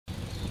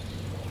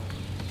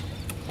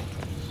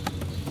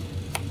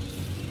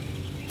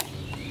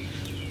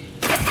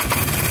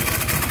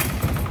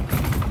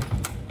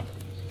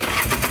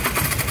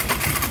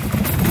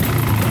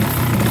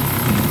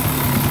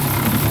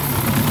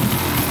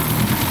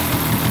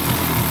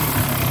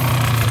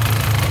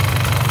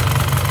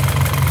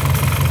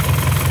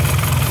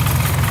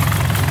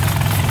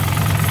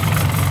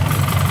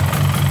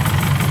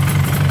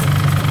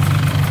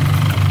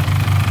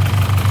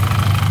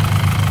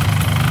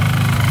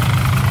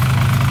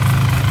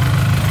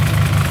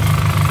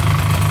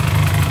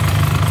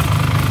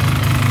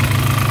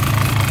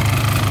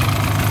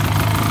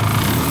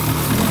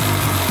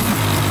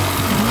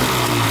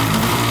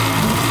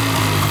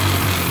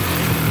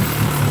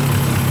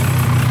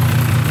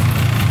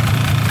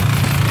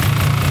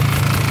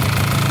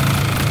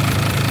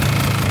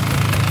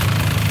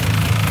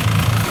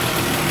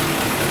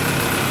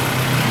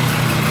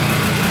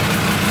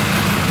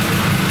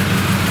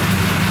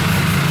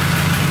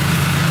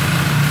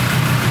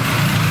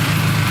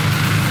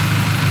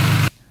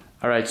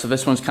All right, so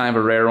this one's kind of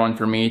a rare one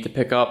for me to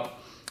pick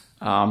up.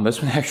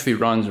 This one actually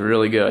runs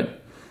really good.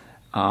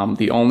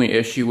 The only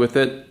issue with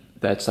it,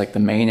 that's like the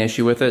main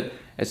issue with it,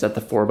 is that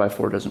the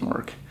 4x4 doesn't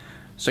work.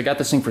 So I got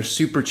this thing for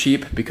super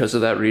cheap because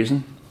of that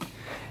reason.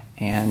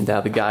 And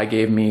the guy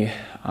gave me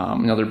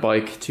another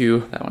bike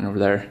too, that one over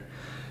there.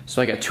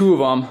 So I got two of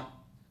them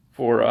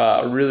for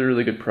a really,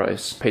 really good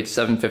price. Paid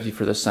 $750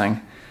 for this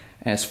thing,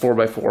 and it's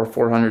 4x4,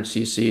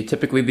 400cc.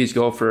 Typically these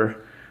go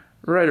for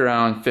right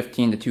around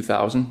 $15,000 to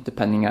 $2,000,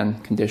 depending on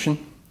condition.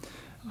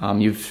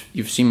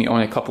 You've seen me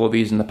own a couple of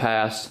these in the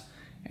past,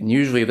 and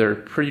usually they're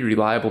pretty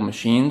reliable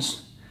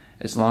machines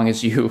as long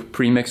as you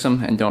pre-mix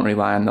them and don't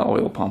rely on the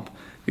oil pump.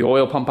 The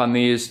oil pump on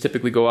these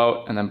typically go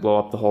out and then blow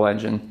up the whole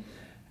engine,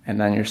 and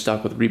then you're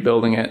stuck with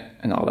rebuilding it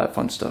and all that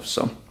fun stuff.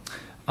 So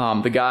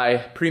the guy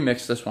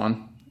pre-mixed this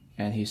one,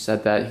 and he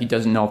said that he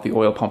doesn't know if the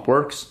oil pump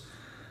works.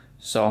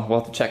 So we'll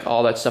have to check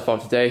all that stuff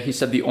out today. He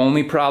said the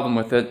only problem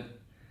with it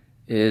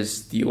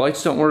is the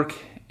lights don't work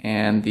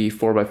and the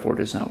 4x4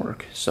 does not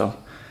work. So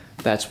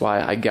that's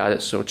why I got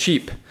it so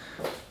cheap.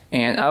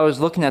 And I was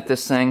looking at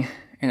this thing,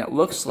 and it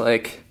looks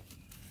like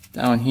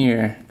down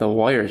here the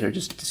wires are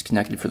just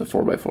disconnected for the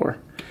 4x4.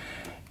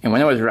 And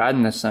when I was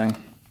riding this thing,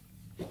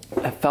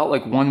 I felt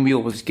like one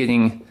wheel was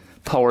getting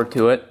power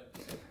to it.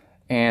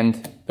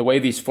 And the way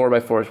these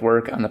 4x4s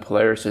work on the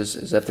Polaris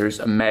is that there's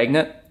a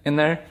magnet in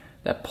there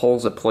that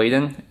pulls a plate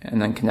in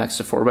and then connects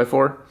the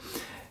 4x4.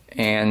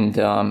 And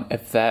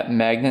if that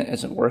magnet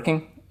isn't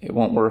working, it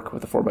won't work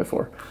with the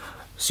 4x4.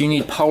 So you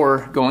need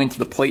power going to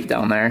the plate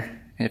down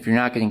there, and if you're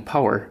not getting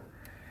power,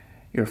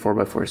 your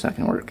 4x4 is not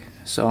going to work.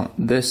 So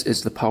this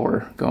is the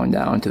power going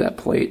down to that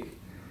plate,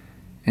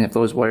 and if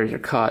those wires are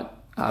cut,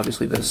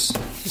 obviously this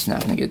is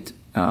not going to get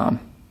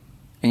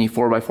any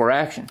 4x4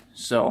 action.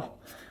 So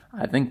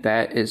I think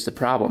that is the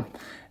problem,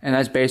 and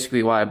that's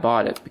basically why I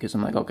bought it, because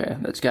I'm like, okay,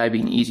 that's got to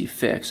be an easy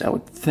fix, I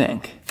would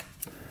think.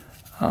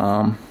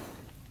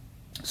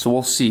 So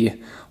we'll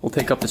see. We'll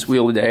take up this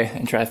wheel today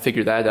and try to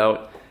figure that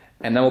out.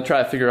 And then we'll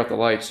try to figure out the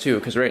lights too,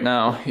 because right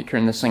now, you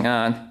turn this thing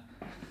on.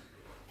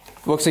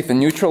 It looks like the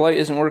neutral light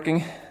isn't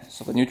working.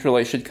 So the neutral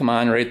light should come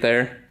on right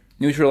there.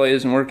 Neutral light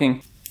isn't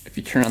working. If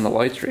you turn on the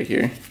lights right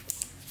here,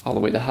 all the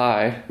way to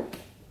high,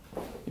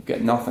 you've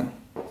got nothing.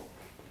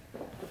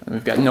 And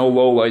we've got no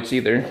low lights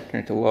either.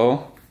 Turn it to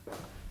low,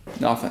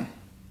 nothing.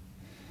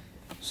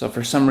 So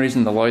for some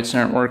reason the lights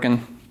aren't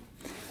working.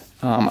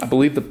 I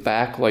believe the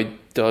back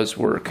light does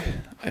work,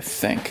 I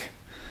think.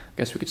 I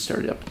guess we could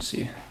start it up and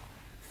see.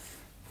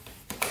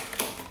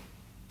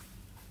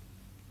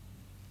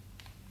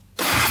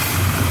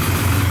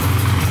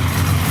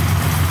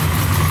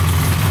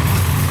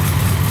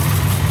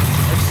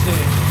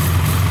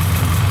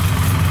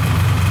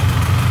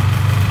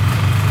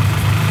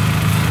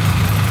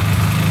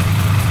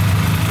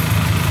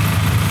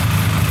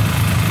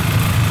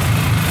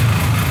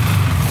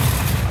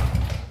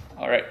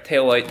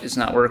 Tail light is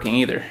not working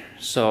either,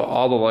 so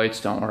all the lights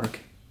don't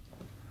work.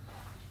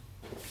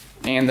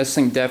 And this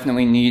thing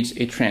definitely needs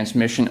a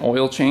transmission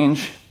oil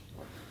change,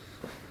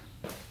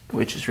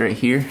 which is right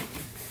here.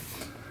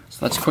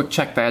 So let's quick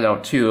check that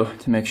out too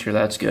to make sure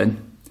that's good.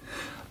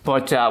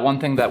 But one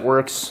thing that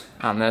works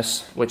on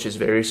this, which is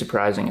very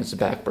surprising, is the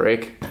back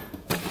brake.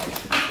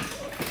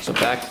 So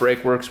back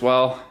brake works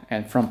well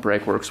and front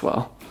brake works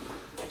well.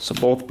 So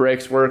both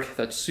brakes work.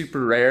 That's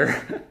super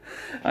rare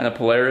on a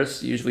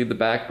Polaris. Usually the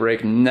back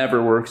brake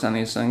never works on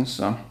these things,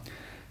 so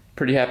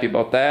pretty happy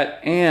about that.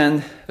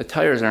 And the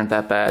tires aren't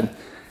that bad.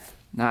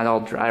 Not all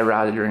dry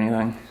rotted or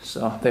anything.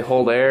 So they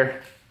hold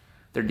air,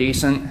 they're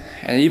decent,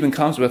 and it even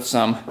comes with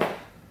some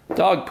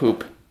dog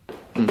poop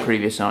from the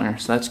previous owner,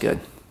 so that's good.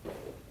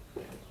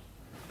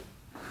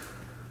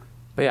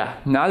 But yeah,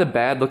 not a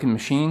bad looking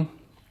machine.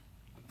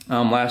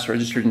 Last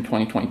registered in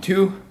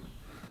 2022.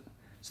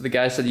 So the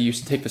guy said he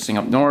used to take this thing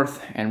up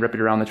north and rip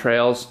it around the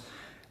trails,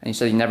 and he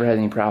said he never had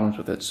any problems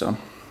with it, so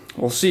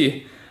we'll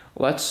see.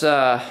 Let's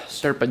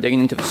start by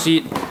digging into the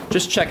seat.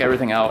 Just check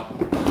everything out.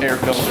 Air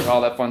filter, all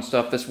that fun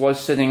stuff. This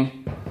was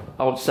sitting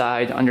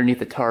outside underneath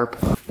the tarp.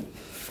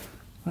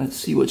 Let's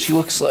see what she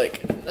looks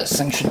like. This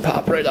thing should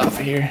pop right off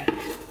of here.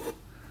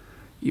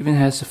 Even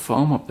has the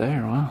foam up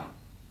there, wow.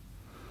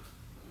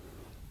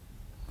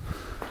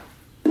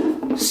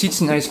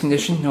 Seat's in nice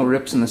condition, no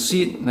rips in the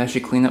seat. That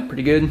should clean up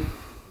pretty good.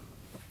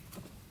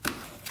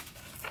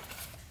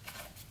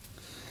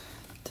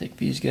 Take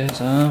these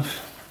guys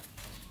off.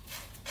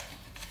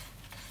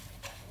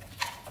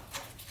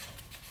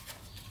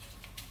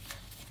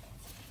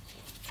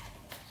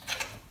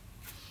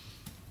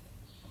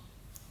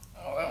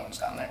 Oh, that one's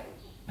down there.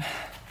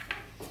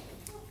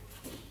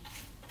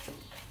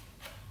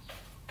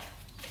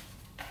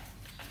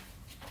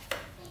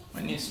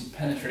 I need some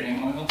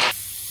penetrating oil.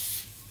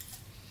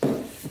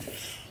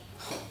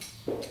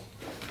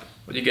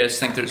 What do you guys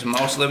think? There's a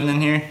mouse living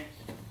in here?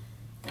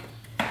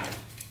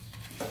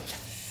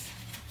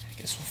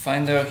 Guess we'll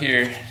find out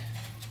here in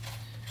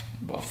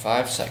about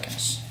 5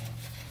 seconds.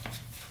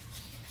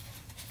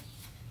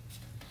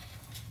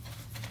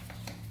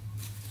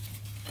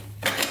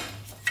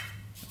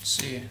 Let's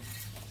see.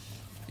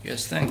 you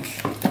guys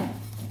think?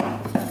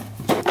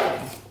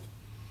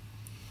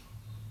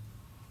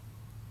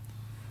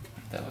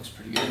 That looks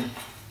pretty good.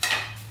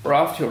 We're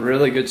off to a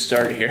really good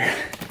start here.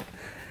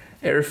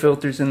 Air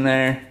filters in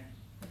there.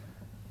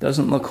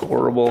 Doesn't look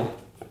horrible.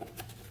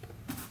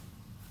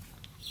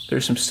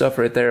 There's some stuff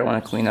right there I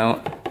want to clean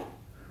out. A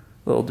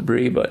little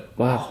debris, but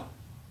wow.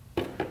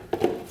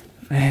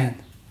 Man.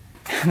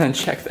 And then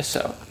check this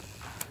out.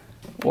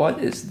 What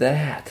is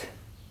that?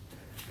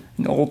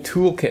 An old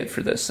toolkit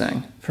for this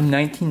thing from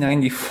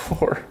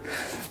 1994.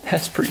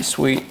 That's pretty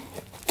sweet.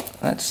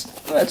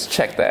 Let's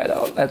check that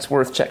out. That's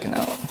worth checking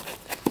out.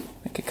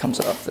 I think it comes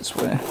off this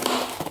way.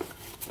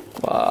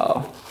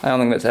 Wow. I don't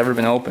think that's ever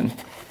been opened.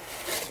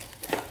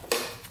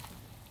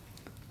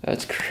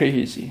 That's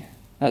crazy.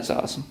 That's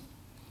awesome.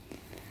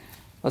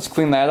 Let's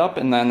clean that up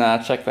and then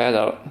check that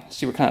out.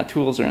 See what kind of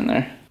tools are in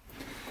there.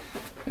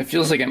 It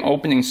feels like I'm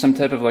opening some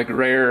type of like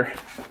rare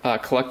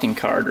collecting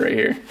card right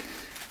here,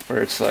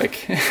 where it's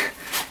like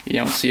you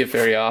don't see it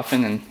very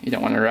often and you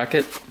don't want to wreck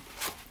it.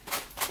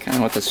 Kind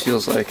of what this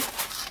feels like.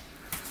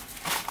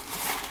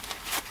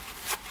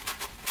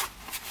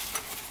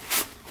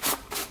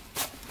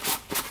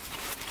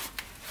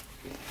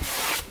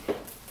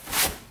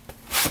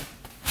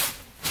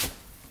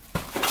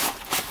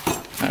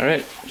 All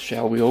right,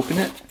 shall we open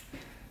it?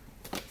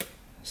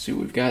 See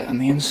what we've got on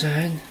the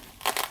inside.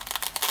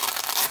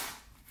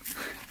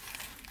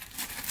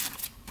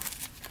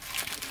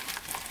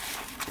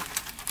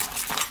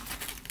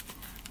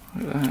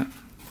 Look at that.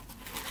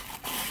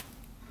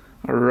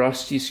 A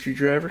rusty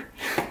screwdriver.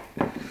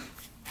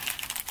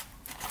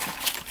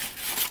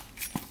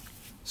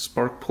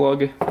 Spark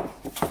plug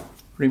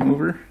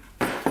remover.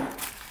 A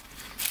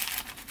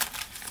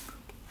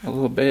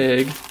little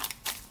bag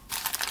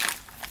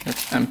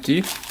that's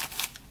empty.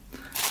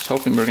 Just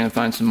hoping we're gonna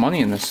find some money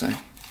in this thing.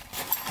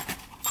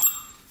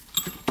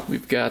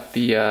 We've got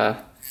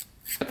the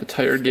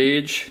tire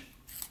gauge.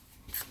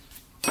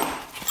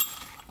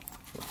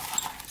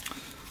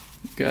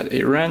 We've got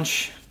a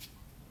wrench,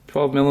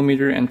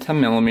 12mm and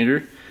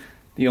 10mm,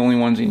 the only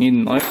ones you need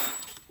in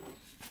life.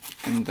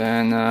 And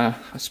then a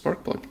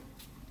spark plug.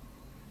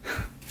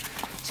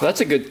 So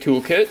that's a good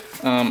toolkit.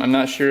 I'm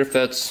not sure if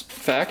that's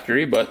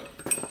factory, but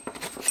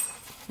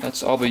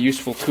that's all the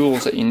useful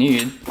tools that you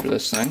need for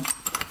this thing.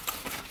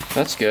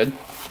 That's good.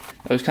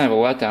 That was kind of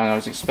a letdown. I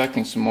was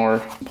expecting some more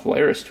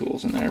Polaris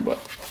tools in there, but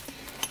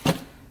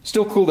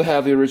still cool to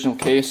have the original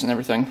case and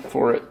everything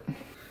for it.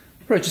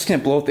 Right, just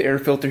gonna blow out the air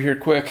filter here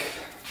quick.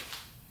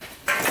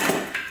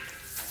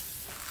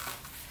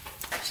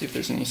 See if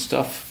there's any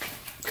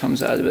stuff that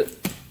comes out of it.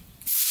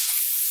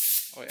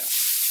 Oh yeah.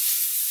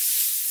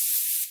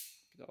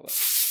 Look at all that.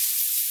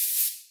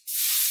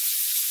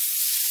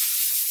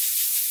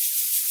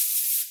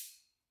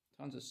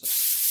 Tons of stuff.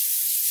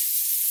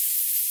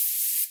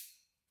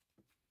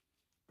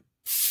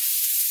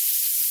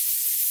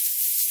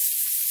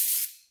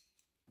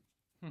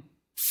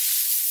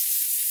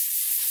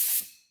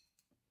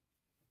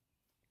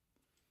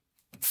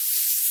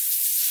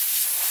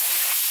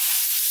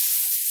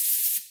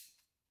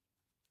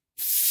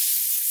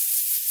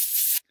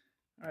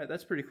 Alright,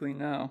 that's pretty clean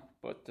now,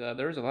 but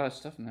there was a lot of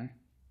stuff in there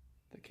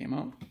that came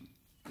out.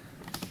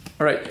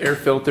 Alright, air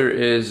filter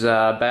is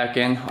back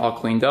in, all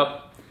cleaned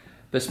up.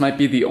 This might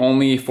be the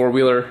only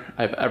four-wheeler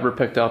I've ever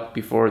picked up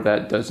before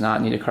that does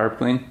not need a carb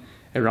clean.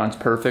 It runs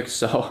perfect,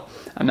 so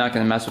I'm not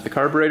going to mess with the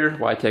carburetor.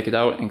 Why take it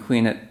out and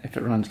clean it if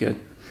it runs good?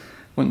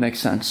 Wouldn't make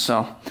sense.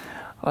 So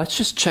let's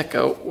just check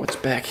out what's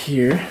back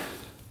here.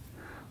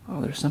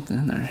 Oh, there's something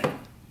in there.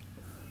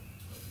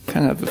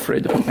 Kind of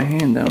afraid to put my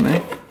hand down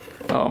there.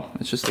 Oh,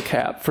 it's just a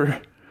cap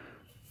for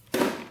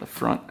the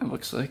front, it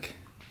looks like.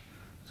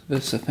 So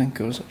this, I think,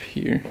 goes up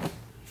here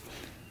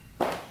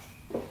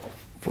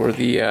for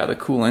the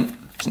coolant.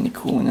 If there's any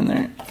coolant in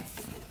there.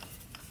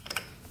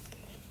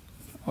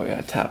 Oh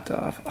yeah, topped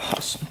off.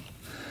 Awesome.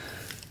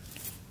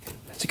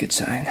 That's a good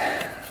sign.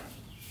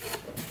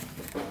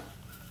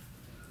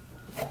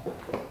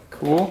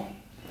 Cool.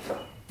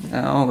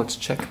 Now let's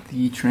check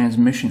the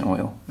transmission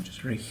oil, which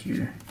is right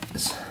here.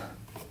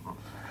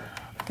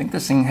 I think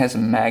this thing has a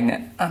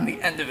magnet on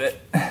the end of it.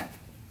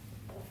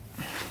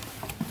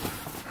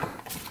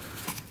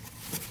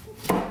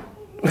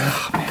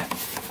 Oh man.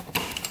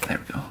 There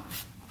we go.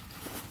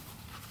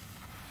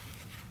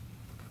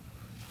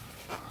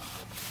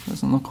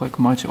 Doesn't look like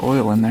much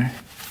oil in there.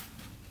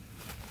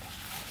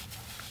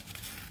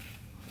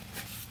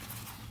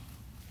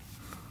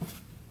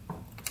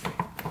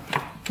 I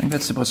think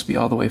that's supposed to be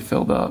all the way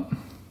filled up.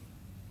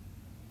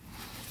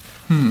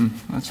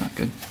 That's not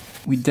good.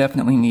 We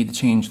definitely need to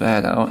change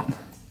that out.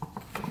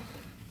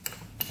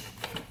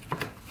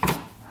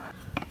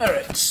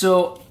 Alright,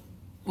 so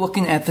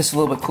looking at this a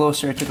little bit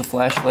closer, I took a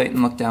flashlight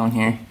and looked down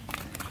here.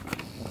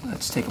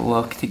 Let's take a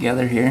look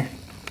together here.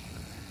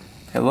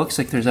 It looks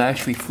like there's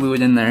actually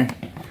fluid in there.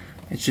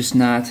 It's just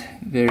not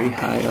very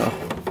high up.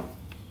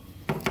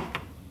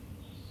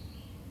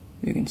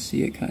 You can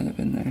see it kind of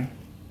in there.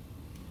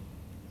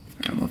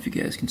 I don't know if you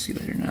guys can see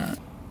that or not.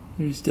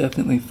 There's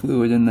definitely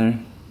fluid in there.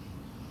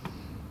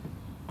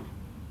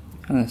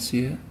 kind of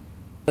see it.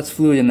 That's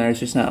fluid in there,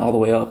 it's just not all the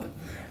way up.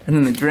 And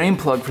then the drain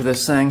plug for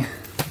this thing,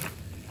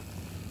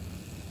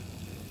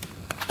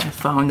 I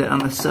found it on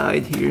the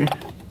side here.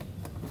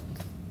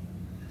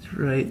 It's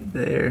right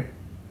there.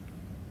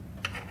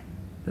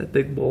 That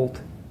big bolt.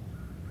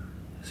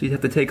 So you'd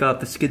have to take off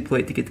the skid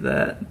plate to get to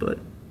that, but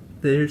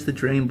there's the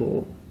drain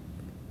bolt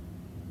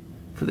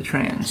for the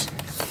trans.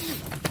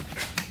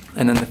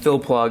 And then the fill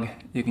plug,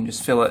 you can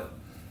just fill it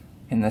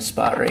in this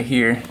spot right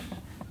here,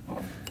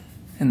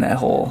 in that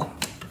hole.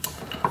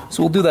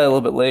 So we'll do that a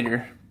little bit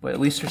later, but at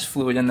least there's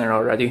fluid in there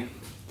already.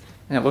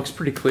 And it looks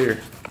pretty clear.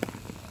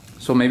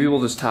 So maybe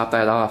we'll just top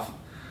that off.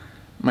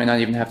 Might not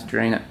even have to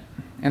drain it.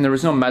 And there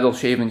was no metal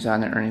shavings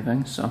on it or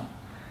anything, so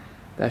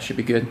that should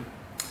be good.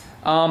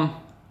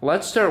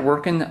 Let's start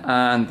working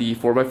on the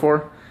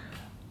 4x4.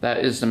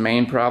 That is the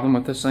main problem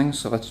with this thing,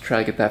 so let's try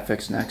to get that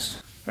fixed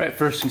next. Alright,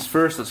 first things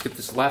first, let's get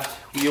this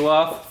left wheel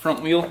off,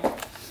 front wheel.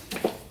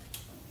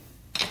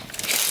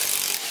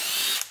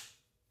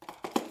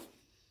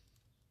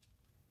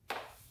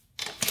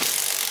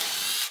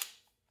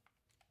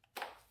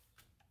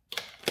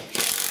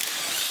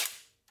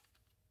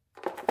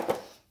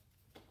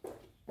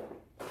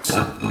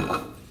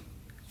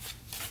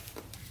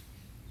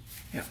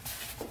 Yep.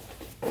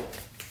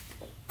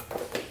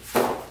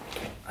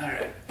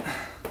 Alright.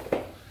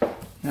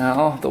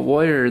 Now, the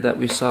wire that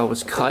we saw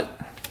was cut.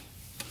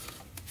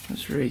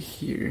 It's right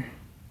here.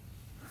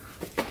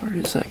 Where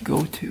does that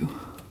go to?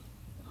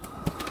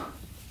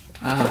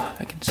 Ah,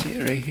 I can see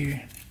it right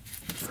here.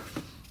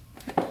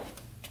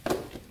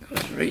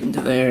 Goes right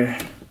into there.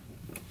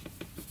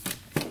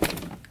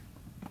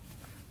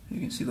 You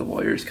can see the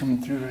wires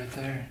coming through right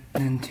there.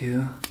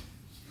 Into.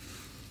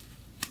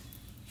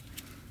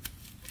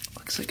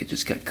 Looks like it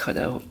just got cut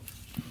out.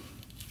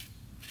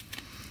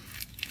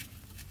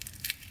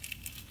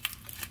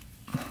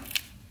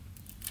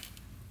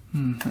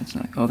 That's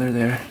not, oh, they're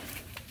there.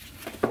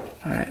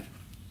 Alright.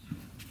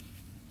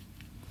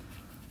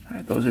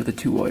 Alright, those are the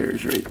two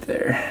wires right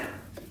there.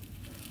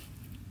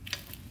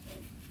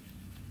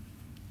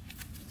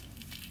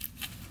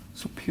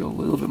 So peel a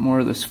little bit more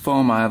of this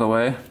foam out of the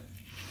way.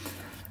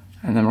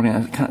 And then we're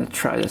going to kind of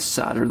try to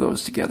solder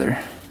those together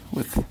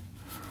with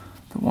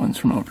the ones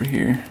from over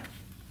here.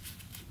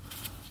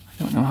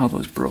 I don't know how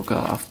those broke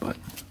off, but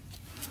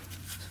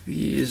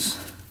these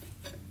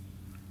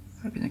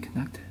are going to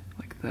connect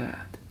like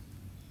that.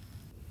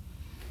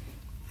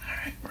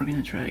 Alright, we're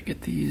going to try to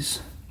get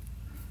these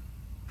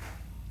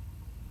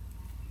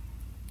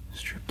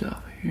stripped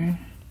off here.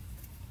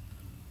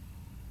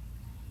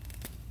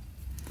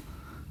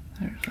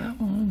 There's that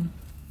one.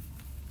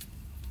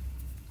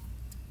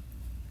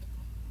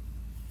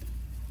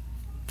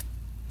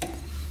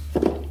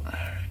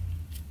 Alright.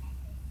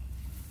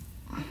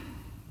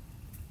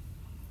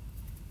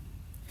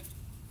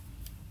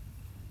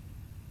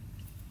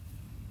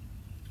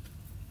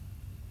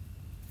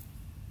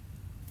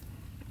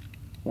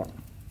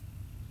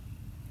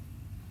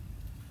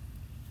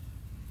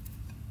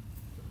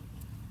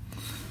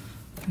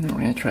 And then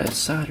we're going to try to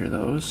solder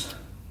those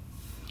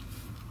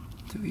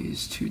to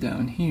these two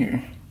down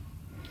here,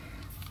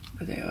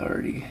 but they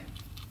already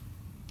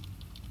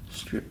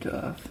stripped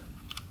off.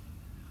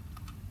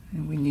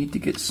 And we need to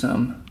get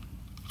some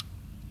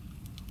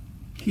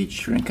heat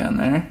shrink on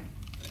there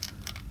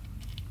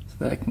so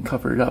that I can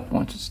cover it up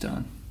once it's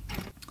done.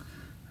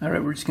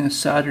 Alright, we're just going to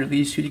solder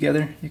these two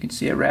together. You can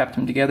see I wrapped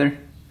them together.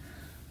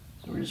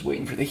 So we're just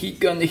waiting for the heat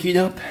gun to heat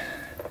up.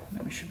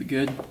 Then we should be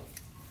good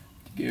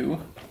to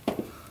go.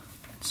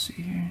 Let's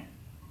see here.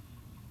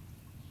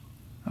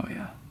 Oh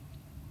yeah.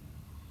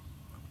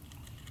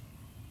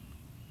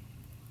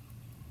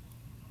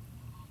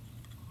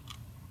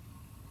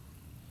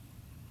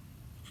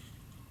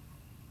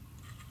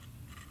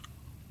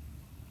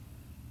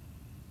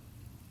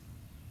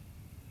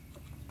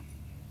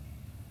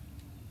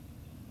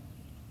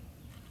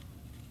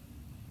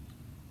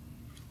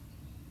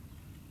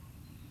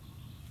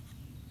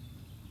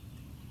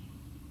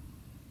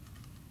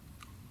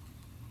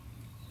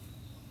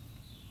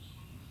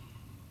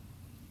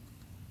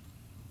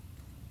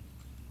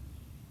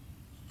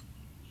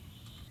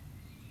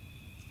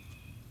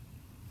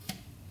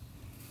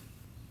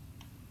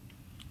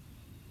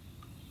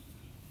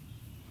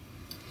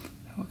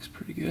 Looks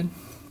pretty good.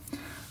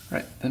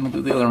 Alright, then we'll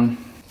do the other one.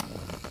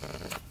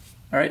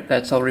 Alright,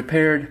 that's all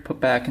repaired, put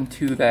back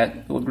into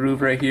that little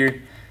groove right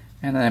here,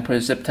 and then I put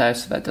a zip tie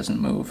so that doesn't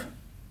move.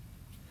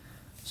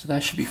 So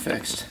that should be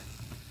fixed.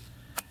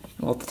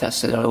 We'll have to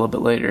test it out a little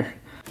bit later.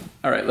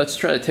 Alright, let's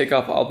try to take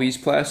off all these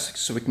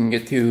plastics so we can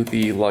get to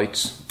the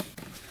lights.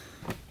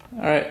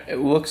 Alright, it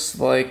looks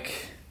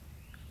like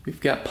we've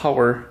got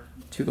power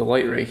to the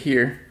light right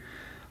here.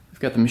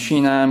 We've got the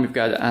machine on, we've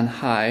got it on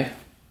high.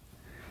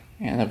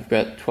 And I've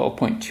got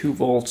 12.2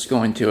 volts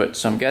going to it,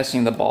 so I'm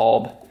guessing the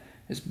bulb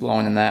is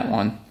blown in that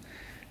one.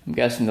 I'm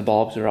guessing the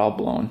bulbs are all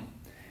blown.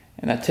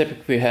 And that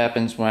typically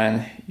happens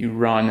when you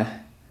run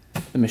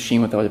the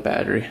machine without a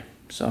battery.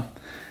 So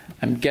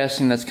I'm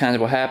guessing that's kind of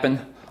what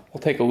happened.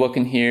 We'll take a look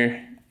in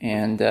here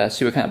and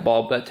see what kind of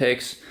bulb that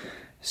takes.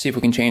 See if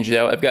we can change it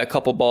out. I've got a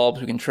couple bulbs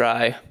we can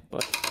try,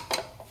 but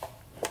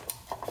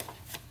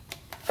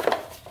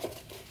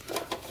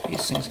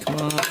these things come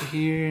out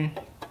here.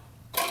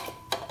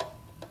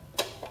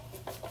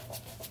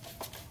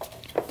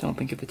 Don't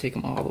think you have to take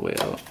them all the way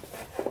out.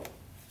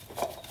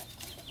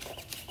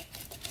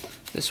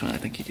 This one I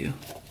think you do.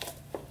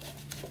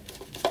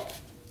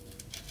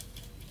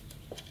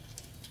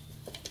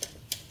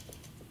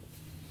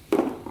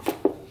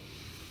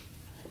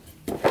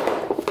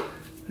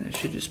 It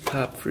should just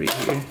pop free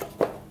here.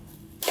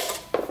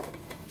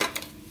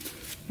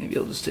 Maybe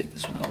I'll just take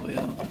this one all the way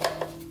out.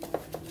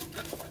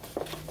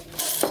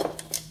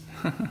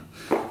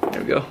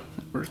 There we go.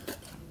 That worked.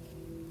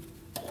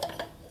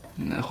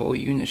 And that whole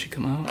unit should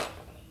come out.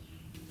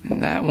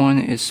 And that one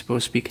is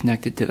supposed to be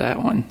connected to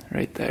that one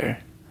right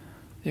there.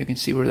 You can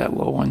see where that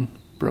low one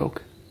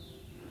broke.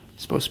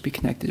 It's supposed to be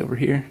connected over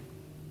here.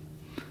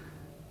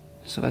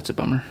 So that's a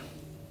bummer.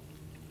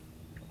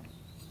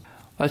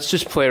 Let's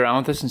just play around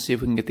with this and see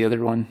if we can get the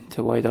other one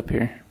to light up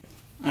here.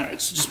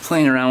 Alright, so just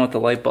playing around with the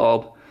light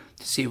bulb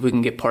to see if we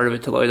can get part of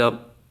it to light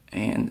up.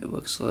 And it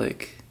looks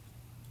like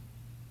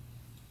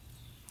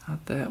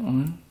not that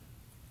one.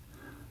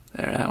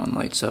 There, that one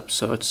lights up.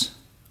 So it's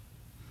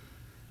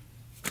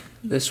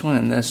this one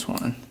and this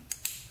one.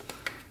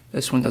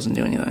 This one doesn't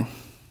do anything.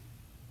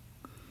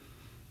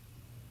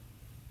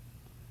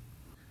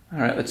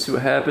 Alright, let's see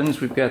what happens.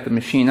 We've got the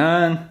machine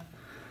on.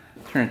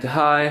 Turn it to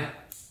high.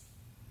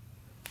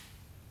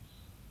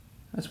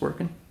 That's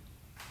working.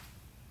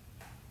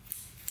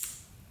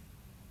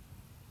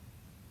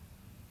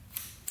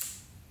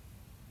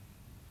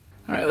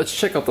 Alright, let's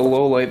check out the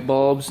low light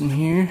bulbs in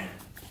here.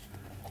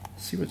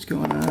 See what's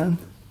going on.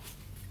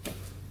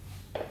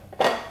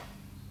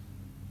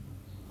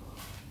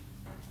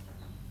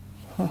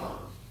 Oh.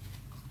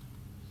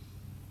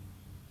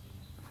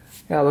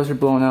 Yeah, those are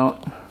blowing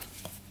out.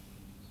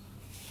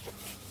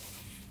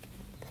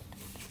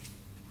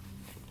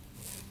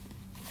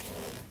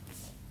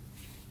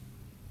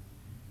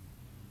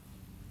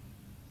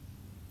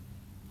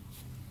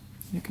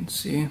 You can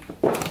see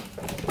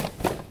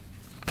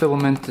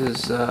filament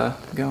is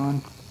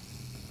gone.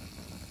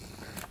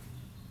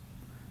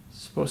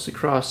 It's supposed to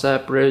cross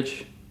that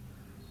bridge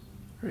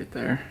right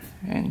there,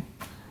 and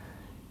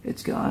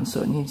it's gone,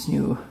 so it needs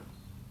new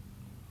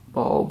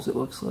bulbs, it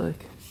looks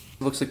like.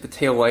 It looks like the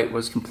tail light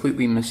was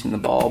completely missing the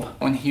bulb.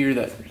 One here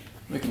that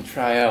we can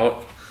try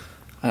out.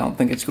 I don't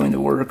think it's going to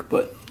work,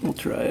 but we'll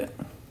try it.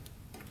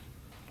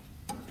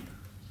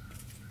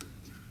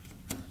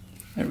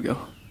 There we go.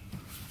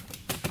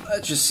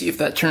 Let's just see if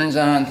that turns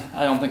on.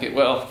 I don't think it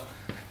will.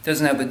 It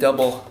doesn't have the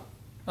double.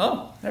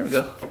 Oh, there we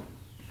go.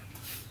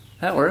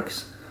 That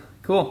works.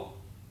 Cool.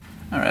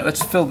 Alright,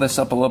 let's fill this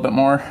up a little bit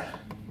more.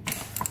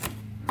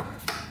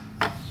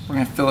 We're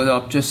gonna fill it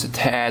up just a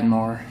tad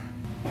more.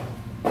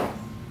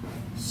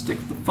 Stick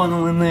the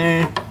funnel in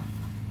there.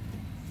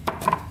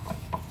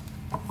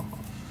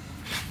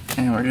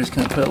 And we're just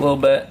gonna put a little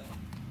bit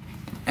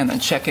and then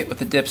check it with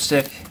the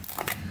dipstick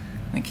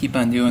and keep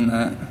on doing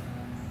that.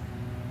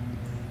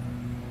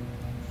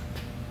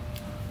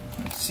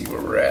 Let's see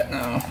where we're at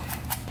now.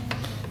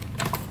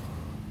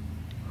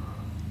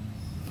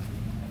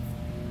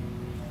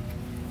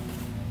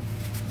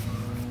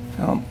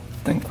 I don't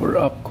think we're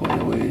up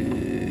quite a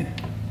way.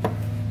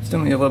 Still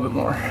need a little bit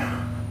more.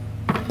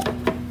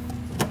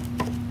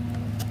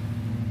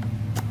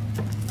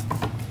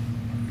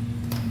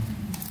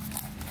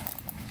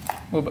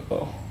 A little bit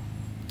low.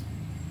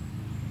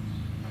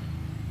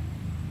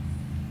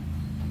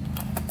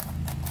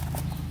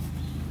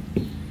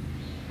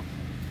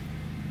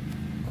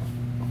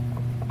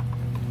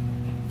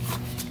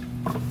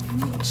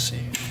 Let's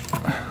see.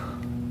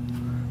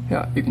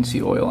 Yeah, you can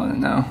see oil on it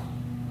now.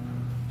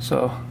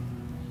 So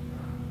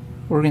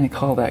we're gonna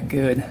call that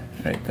good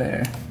right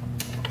there.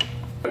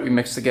 We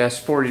mixed the gas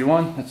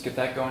 41. Let's get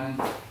that going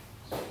in.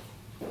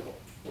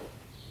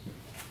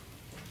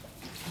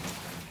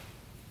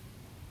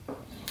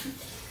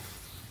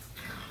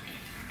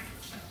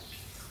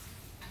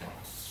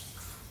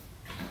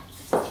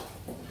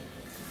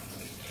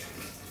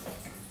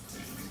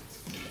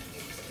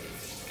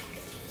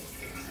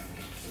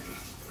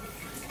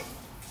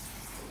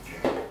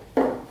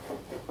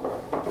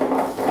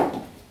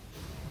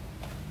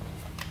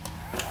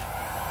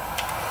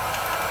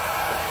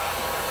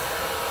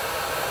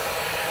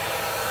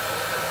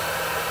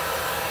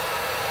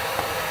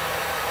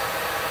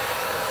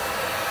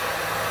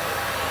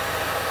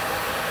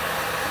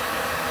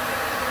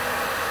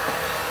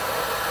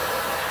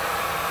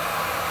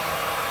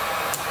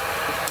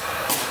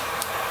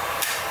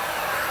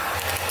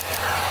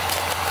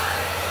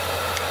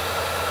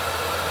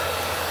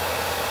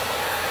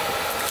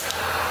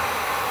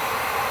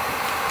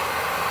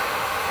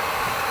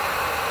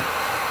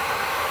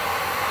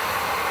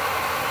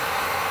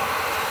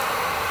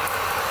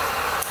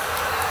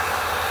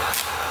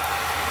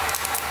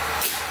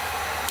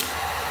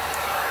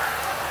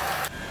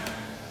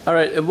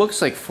 Alright, it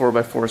looks like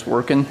 4x4 is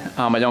working.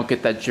 I don't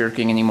get that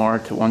jerking anymore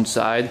to one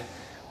side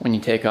when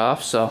you take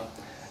off, so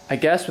I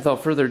guess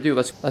without further ado,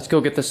 let's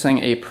go get this thing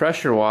a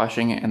pressure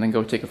washing and then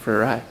go take it for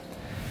a ride.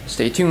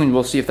 Stay tuned,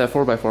 we'll see if that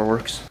 4x4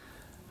 works.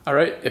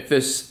 Alright, if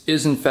this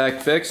is in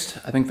fact fixed,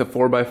 I think the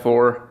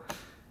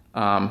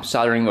 4x4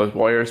 soldering those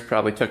wires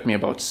probably took me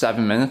about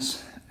 7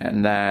 minutes,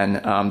 and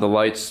then the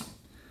lights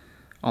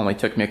only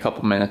took me a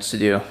couple minutes to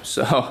do.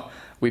 So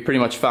we pretty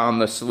much found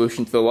the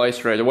solution to the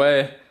lights right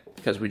away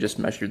because we just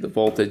measured the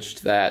voltage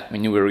to that. We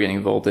knew we were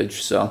getting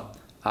voltage, so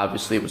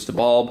obviously it was the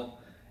bulb,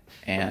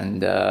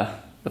 and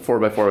the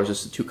 4x4 was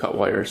just the 2-cut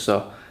wires.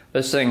 So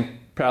this thing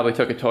probably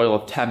took a total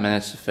of 10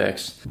 minutes to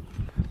fix.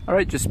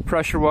 Alright, just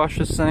pressure wash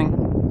this thing.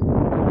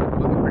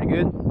 Looking pretty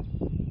good.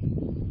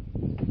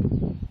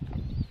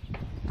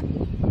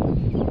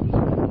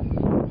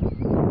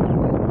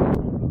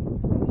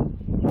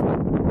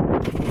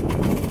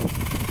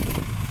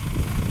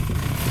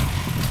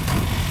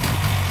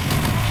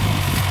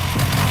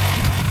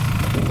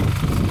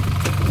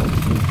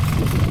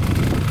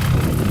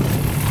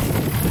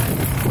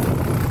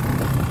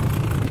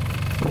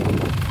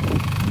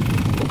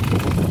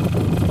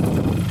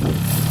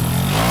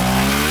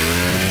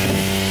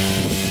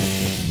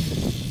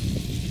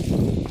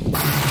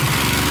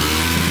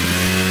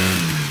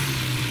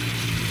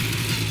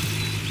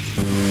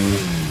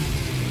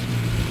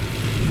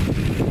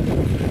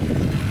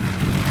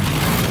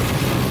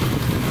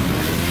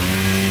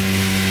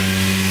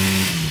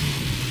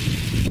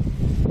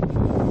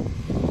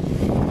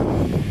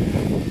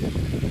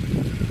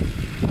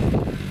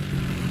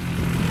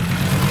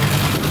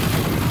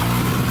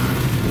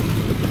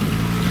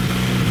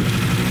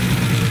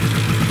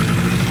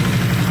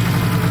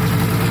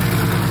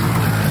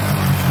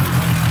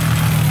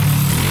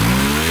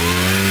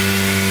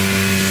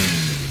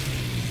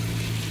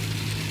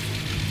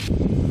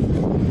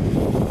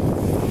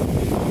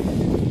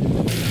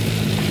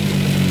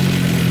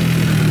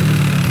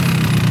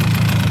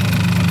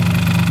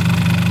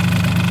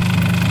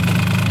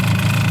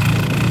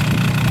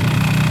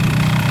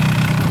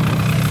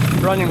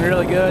 Running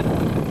really good.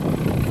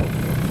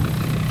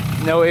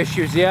 No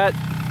issues yet.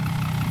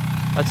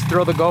 Let's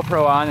throw the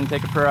GoPro on and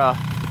take it for a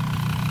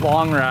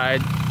long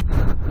ride.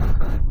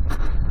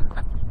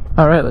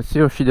 Alright, let's see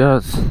what she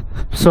does.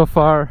 So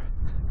far,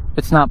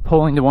 it's not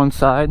pulling to one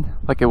side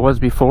like it was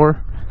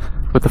before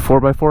with the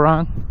 4x4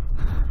 on.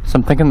 So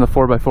I'm thinking the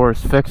 4x4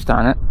 is fixed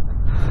on it.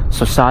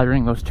 So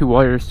soldering those 2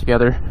 wires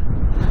together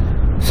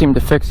seemed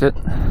to fix it.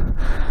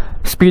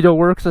 Speedo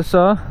works, I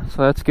saw,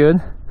 so that's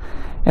good.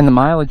 And the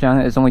mileage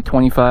on it is only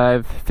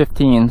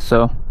 25.15,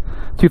 so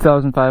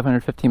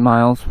 2,515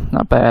 miles,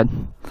 not bad.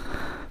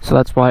 So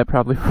that's why it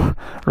probably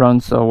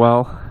runs so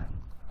well.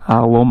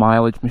 Low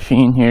mileage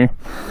machine here.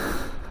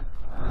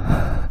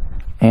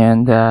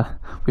 And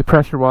we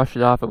pressure washed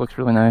it off. It looks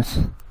really nice.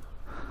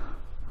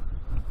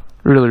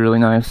 Really, really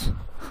nice.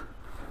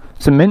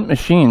 It's a mint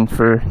machine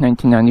for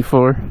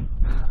 1994.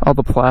 All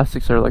the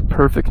plastics are like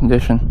perfect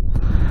condition.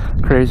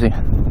 Crazy.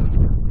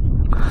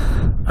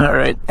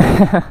 Alright,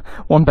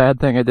 one bad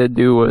thing I did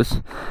do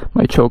was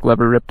my choke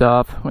lever ripped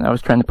off when I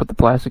was trying to put the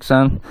plastics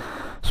on,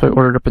 so I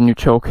ordered up a new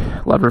choke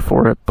lever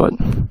for it, but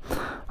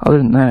other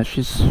than that,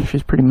 she's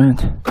pretty mint.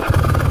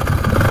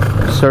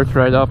 Starts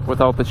right up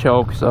without the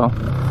choke, so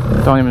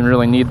don't even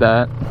really need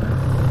that.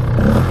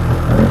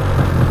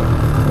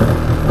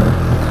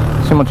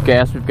 See how much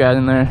gas we've got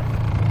in there.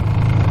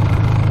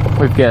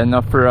 We've got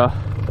enough for a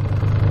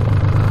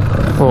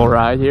little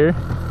ride here.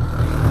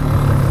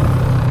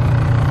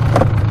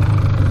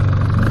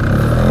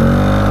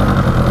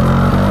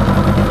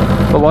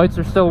 The lights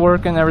are still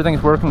working,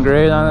 everything's working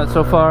great on it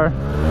so far.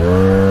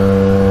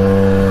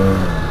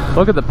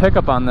 Look at the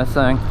pickup on this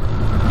thing.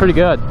 Pretty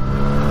good.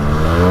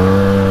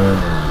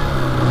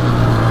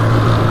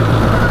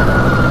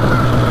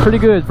 Pretty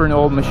good for an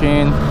old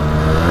machine.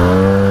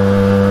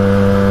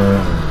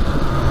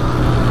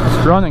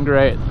 It's running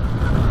great.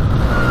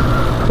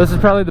 This is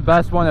probably the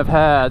best one I've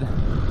had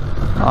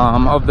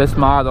of this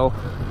model.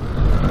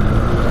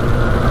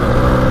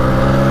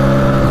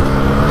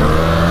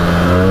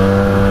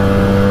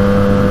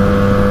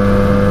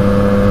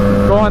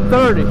 Going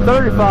 30,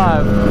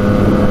 35,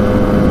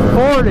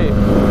 40,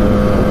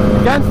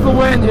 against the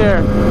wind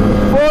here,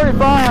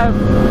 45,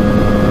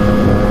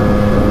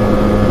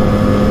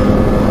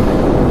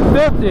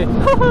 50,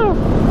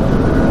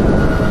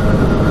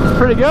 it's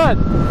pretty good.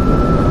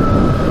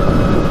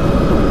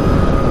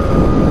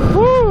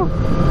 Woo!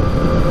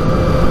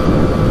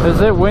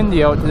 Is it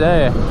windy out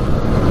today?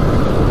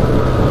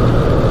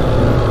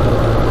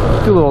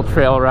 Do a little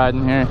trail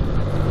riding here.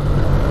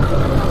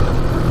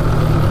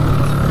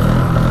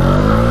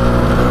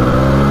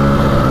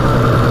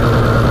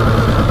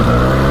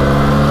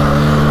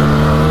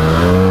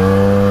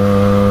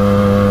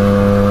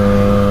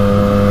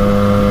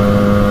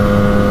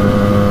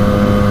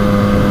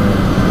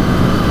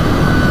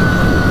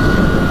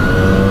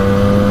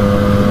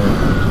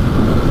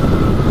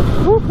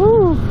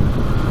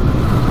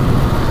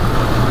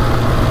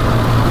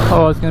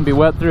 Oh, it's gonna be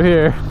wet through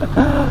here.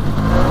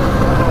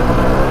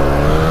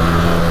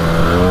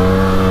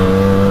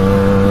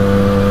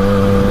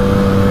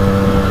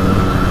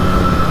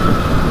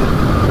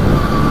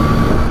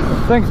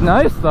 Thing's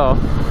nice though.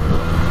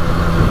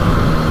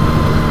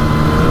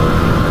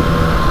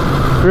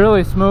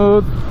 Really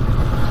smooth.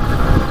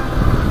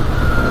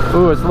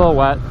 Ooh, it's a little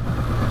wet.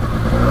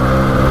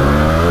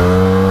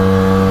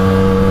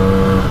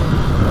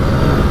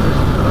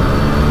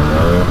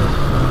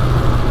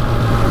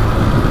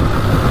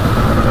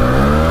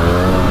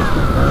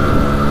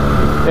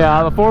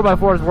 Yeah, the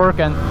 4x4 is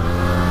working.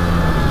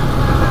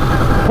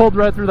 Pulled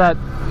right through that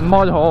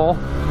mud hole.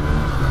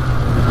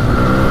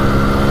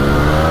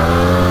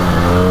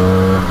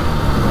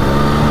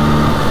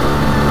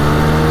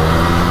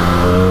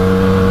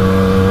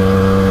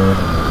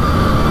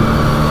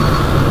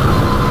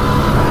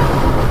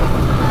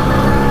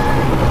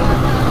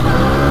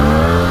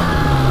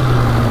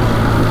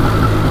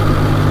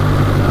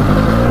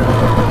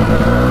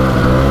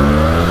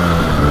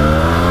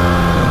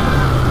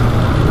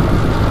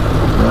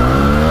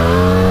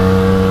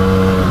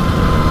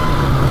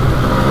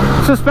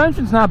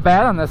 Suspension's not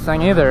bad on this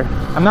thing either.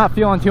 I'm not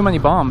feeling too many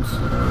bumps.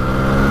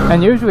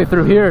 And usually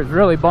through here it's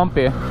really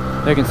bumpy.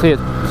 You can see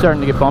it's starting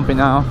to get bumpy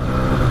now.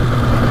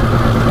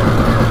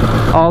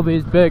 All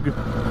these big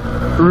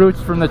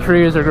roots from the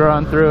trees are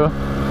growing through.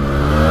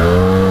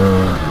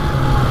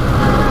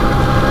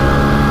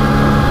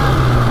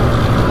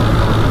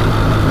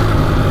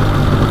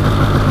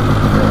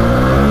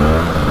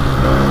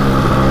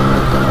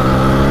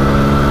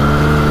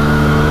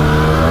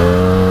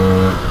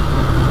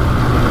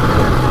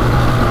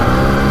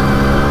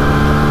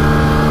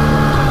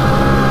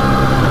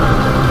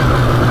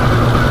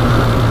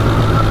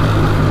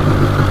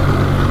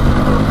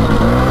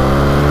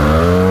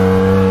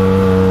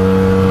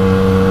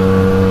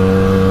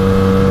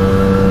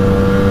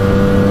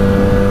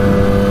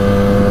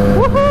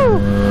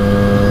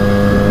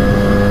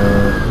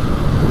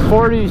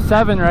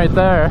 Right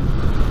there.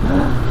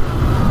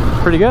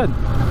 Pretty good.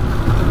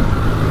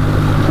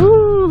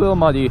 Ooh, a little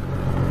muddy.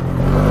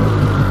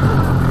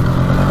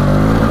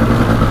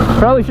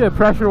 Probably should have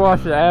pressure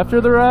washed it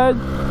after the ride.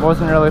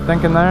 Wasn't really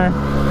thinking there.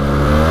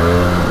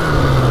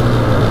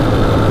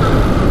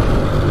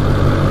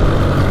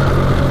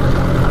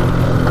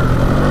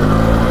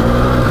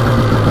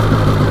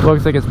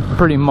 Looks like it's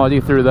pretty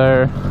muddy through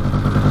there.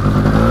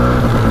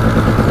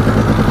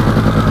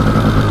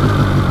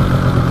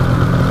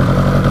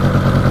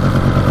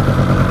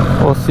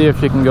 We'll see if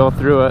she can go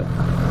through it.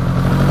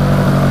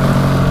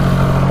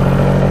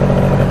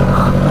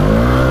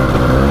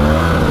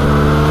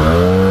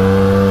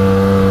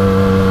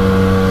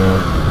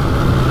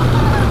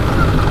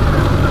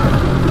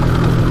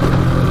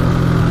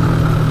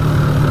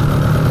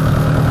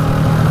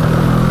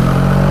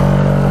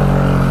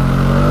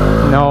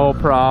 No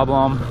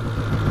problem.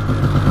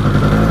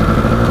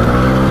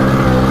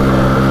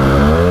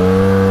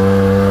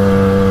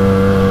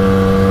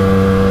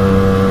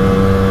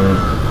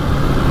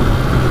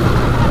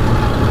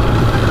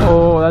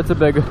 That's a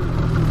big.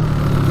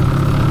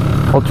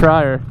 I'll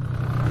try her.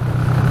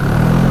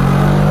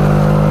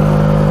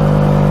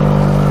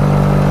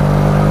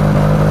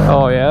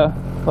 Oh yeah,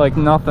 like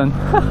nothing.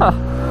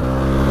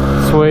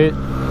 Sweet.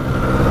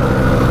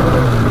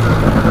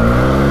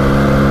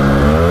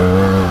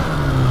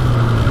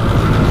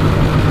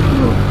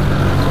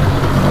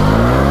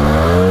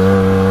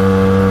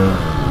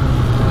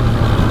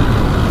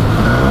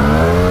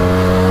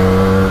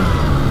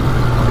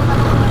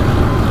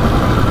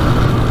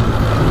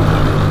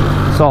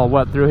 It's all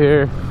wet through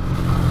here.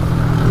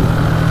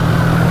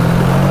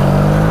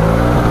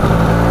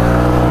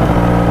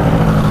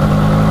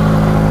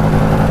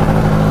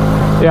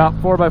 Yeah,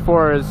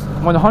 4x4 is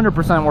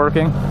 100%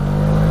 working.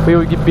 We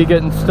would be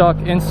getting stuck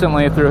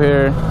instantly through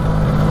here.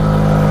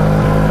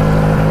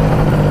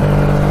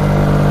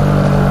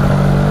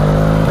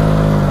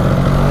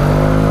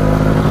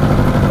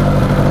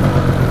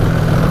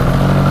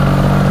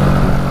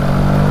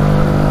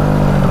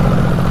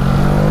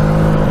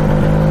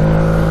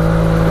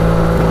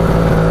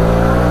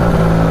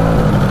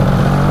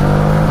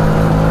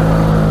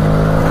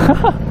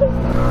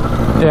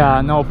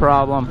 Yeah, no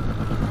problem.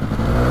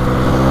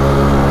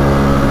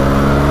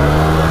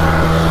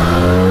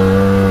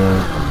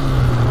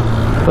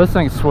 This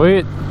thing's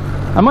sweet.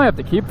 I might have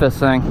to keep this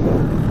thing.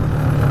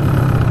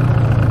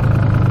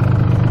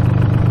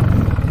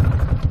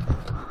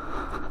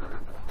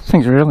 This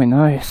thing's really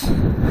nice.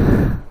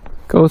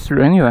 Goes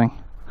through anything.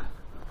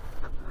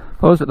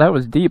 That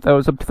was deep. That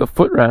was up to the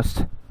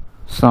footrest.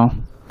 So,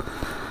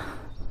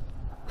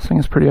 this thing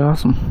is pretty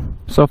awesome.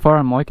 So far,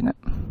 I'm liking it.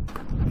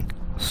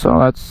 So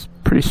that's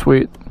pretty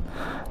sweet.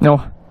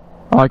 No,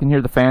 oh, I can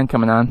hear the fan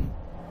coming on.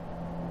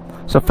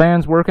 So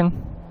fan's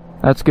working.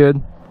 That's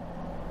good.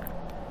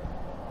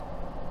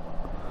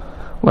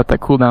 Let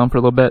that cool down for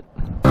a little bit.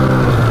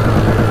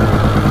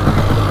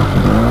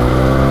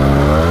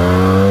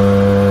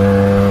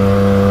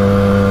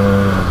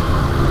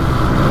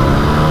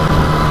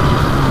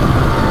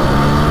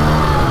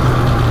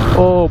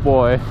 Oh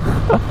boy.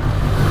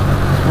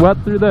 It's wet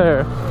through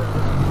there.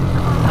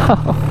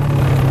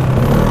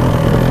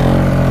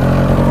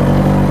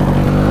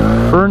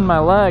 Burned my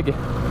leg.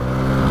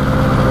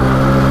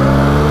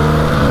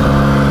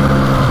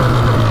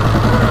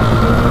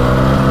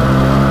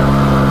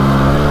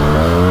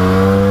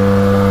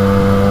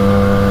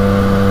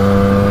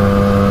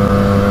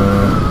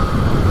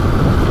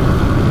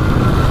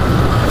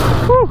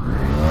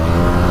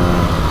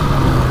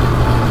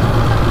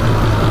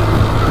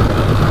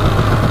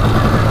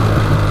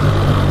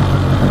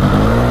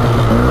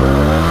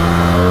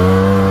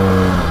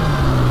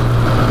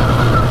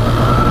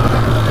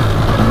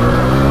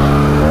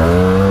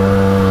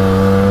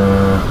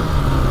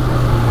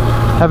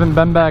 Haven't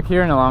been back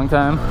here in a long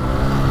time.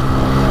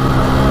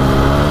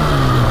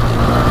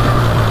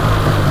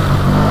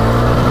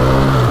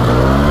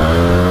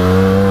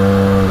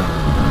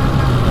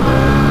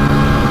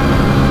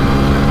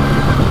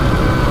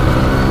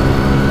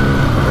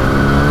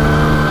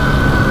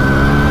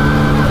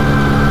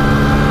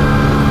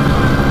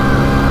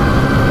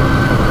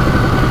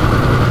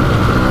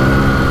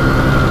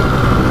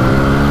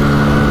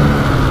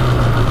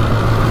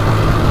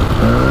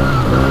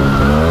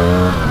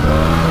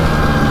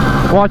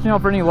 Watching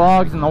out for any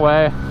logs in the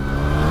way.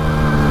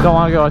 Don't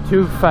want to go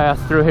too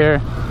fast through here.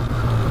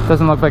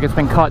 Doesn't look like it's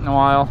been cut in a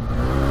while.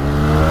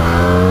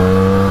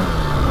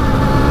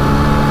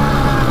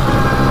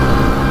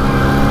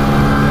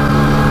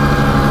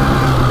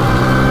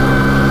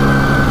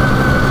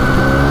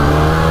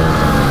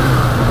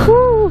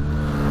 Woo!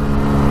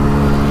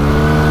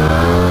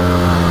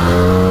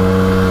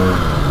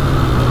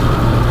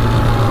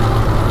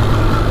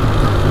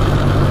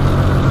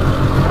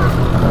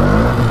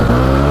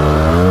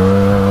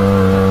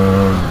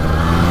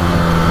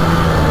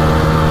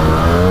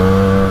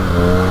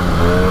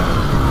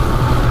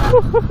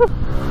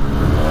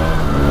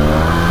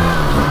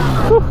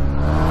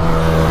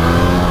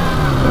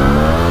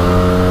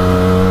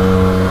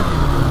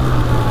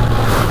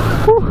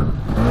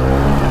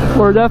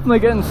 We're definitely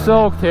getting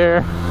soaked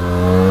here.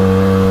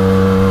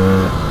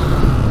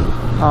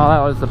 Oh, that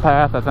was the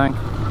path, I think.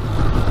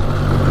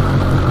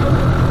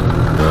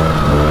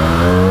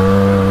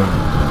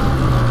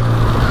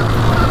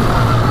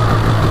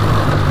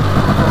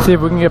 See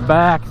if we can get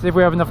back, see if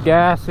we have enough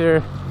gas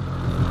here.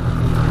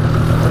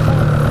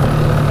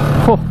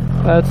 Oh,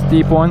 that's a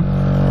deep one.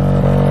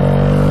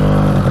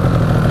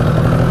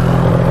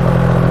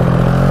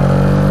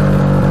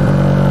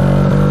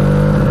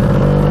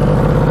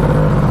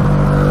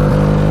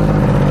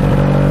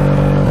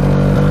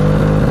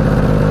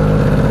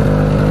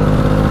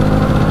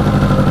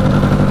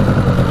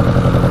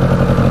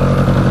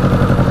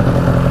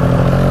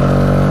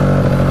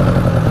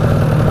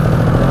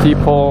 Deep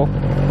hole.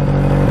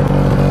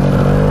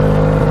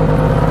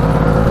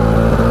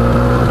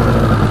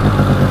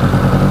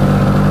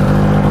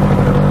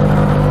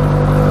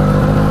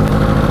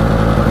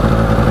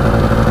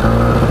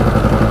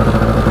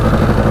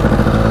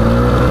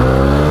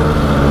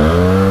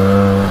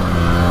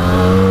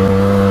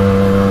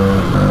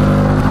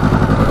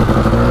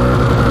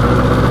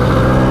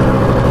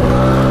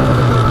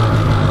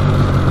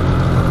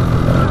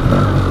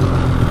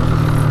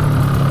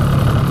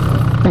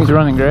 Things are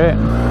running great.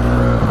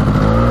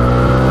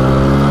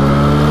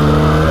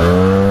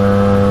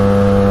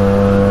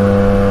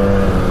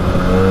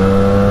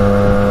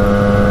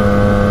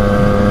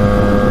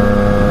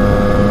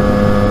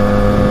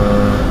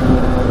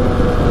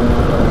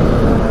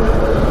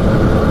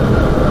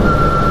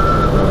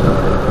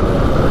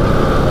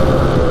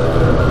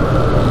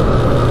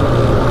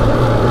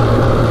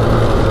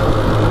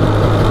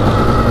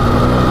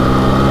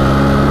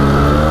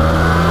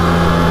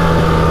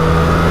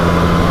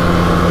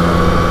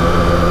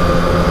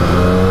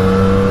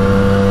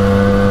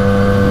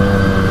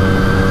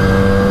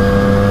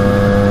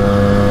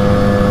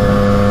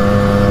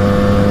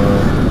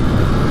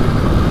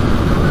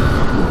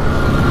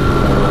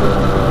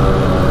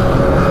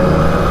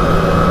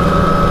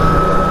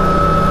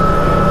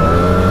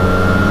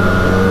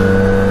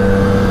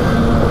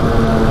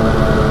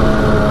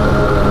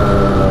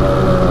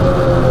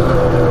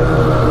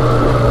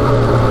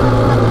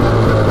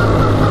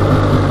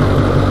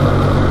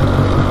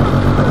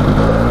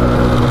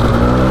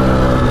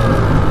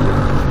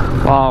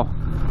 Wow,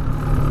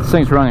 this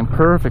thing's running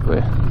perfectly.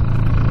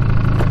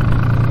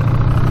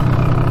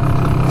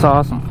 It's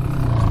awesome.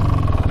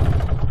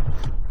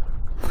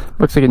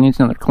 Looks like it needs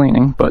another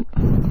cleaning, but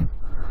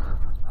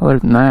other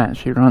than that,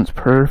 she runs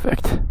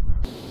perfect.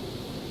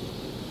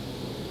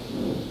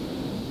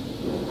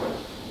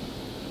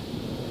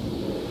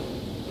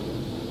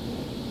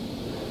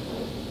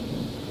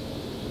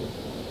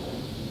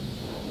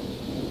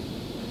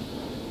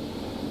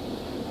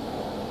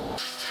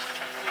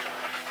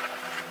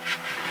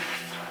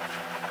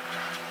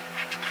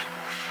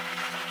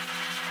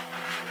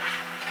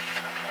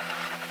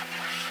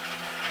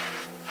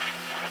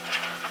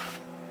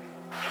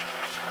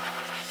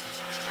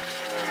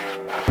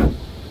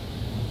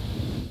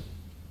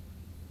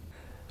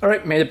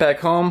 Alright, made it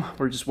back home.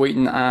 We're just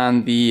waiting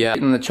on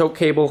the choke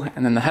cable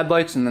and then the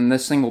headlights, and then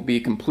this thing will be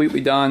completely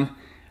done,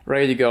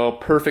 ready to go,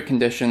 perfect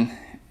condition.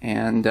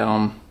 And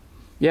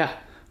yeah,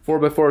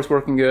 4x4 is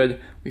working good.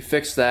 We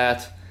fixed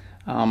that.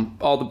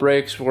 All the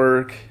brakes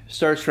work,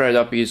 starts right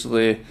up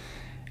easily,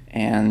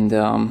 and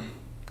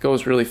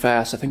goes really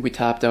fast. I think we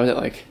topped out at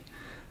like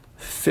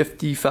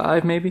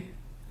 55 maybe.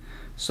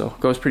 So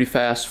goes pretty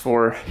fast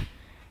for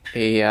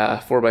a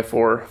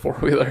 4x4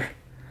 four-wheeler.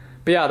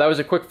 But yeah, that was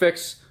a quick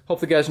fix.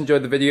 Hopefully you guys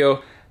enjoyed the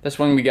video. This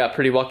one we got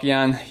pretty lucky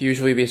on.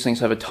 Usually these things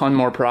have a ton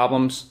more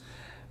problems,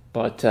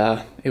 but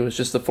it was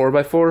just the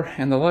 4x4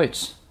 and the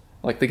lights,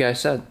 like the guy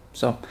said.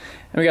 So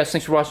anyway guys,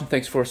 thanks for watching,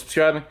 thanks for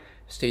subscribing.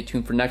 Stay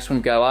tuned for next one.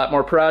 We've got a lot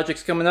more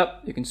projects coming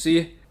up, you can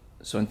see.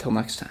 So until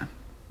next time,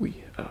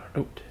 we are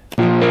out.